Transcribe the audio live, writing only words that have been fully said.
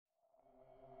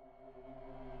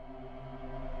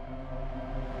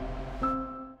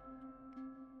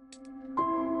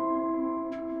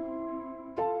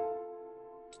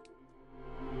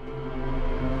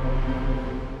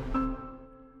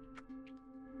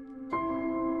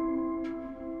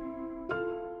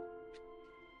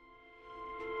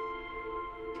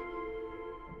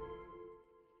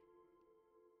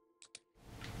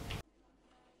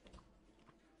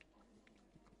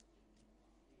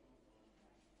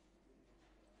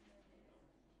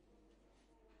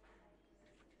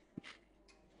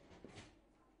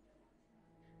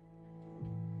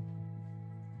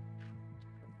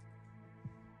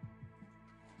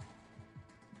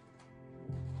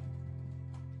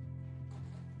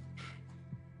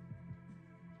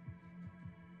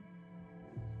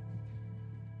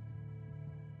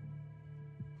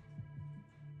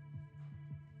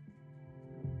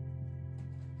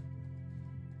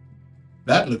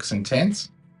That looks intense.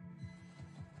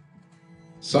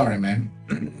 Sorry, man.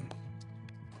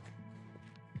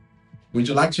 Would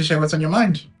you like to share what's on your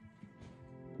mind?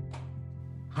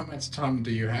 How much time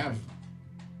do you have?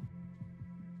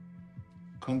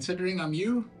 Considering I'm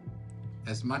you,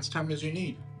 as much time as you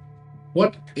need.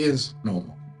 What is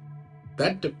normal?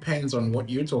 That depends on what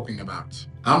you're talking about.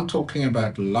 I'm talking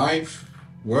about life,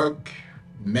 work,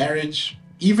 marriage,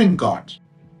 even God.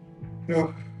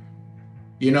 Oh,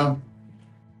 You know,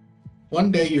 one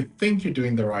day you think you're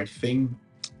doing the right thing,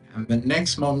 and the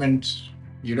next moment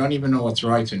you don't even know what's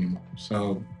right anymore.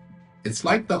 So it's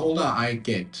like the older I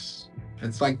get,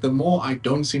 it's like the more I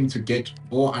don't seem to get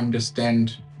or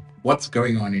understand what's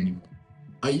going on anymore.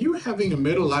 Are you having a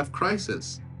middle life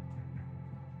crisis?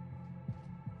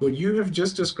 What you have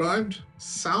just described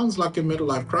sounds like a middle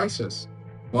life crisis.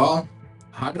 Well,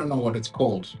 I don't know what it's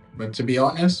called, but to be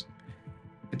honest,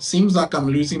 it seems like I'm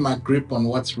losing my grip on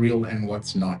what's real and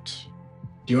what's not.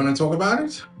 Do you want to talk about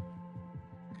it?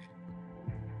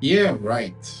 Yeah,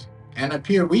 right. And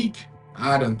appear weak?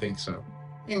 I don't think so.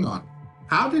 Hang on.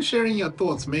 How does sharing your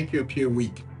thoughts make you appear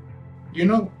weak? You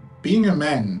know, being a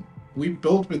man, we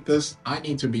built with this I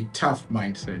need to be tough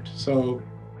mindset. So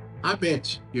I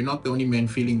bet you're not the only man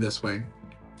feeling this way.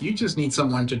 You just need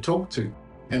someone to talk to.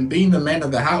 And being the man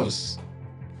of the house,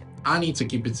 I need to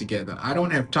keep it together. I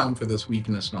don't have time for this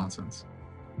weakness nonsense.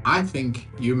 I think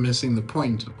you're missing the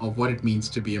point of what it means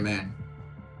to be a man.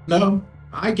 No,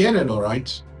 I get it, all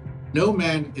right. No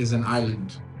man is an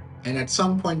island. And at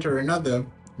some point or another,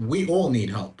 we all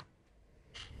need help.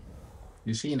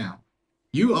 You see now.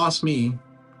 You ask me,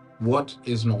 what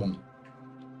is normal?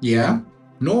 Yeah,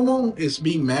 normal is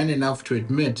being man enough to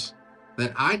admit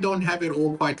that I don't have it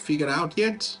all quite figured out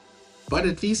yet, but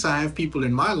at least I have people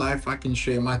in my life I can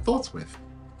share my thoughts with.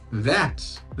 That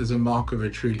is a mark of a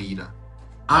true leader.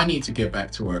 I need to get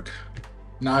back to work.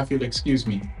 Now, if you'll excuse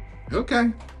me.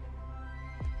 Okay.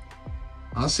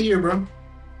 I'll see you, bro.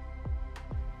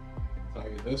 I'll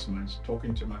tell you this much,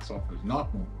 talking to myself is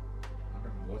not normal. I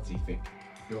don't know what's he thinking.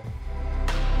 Yo.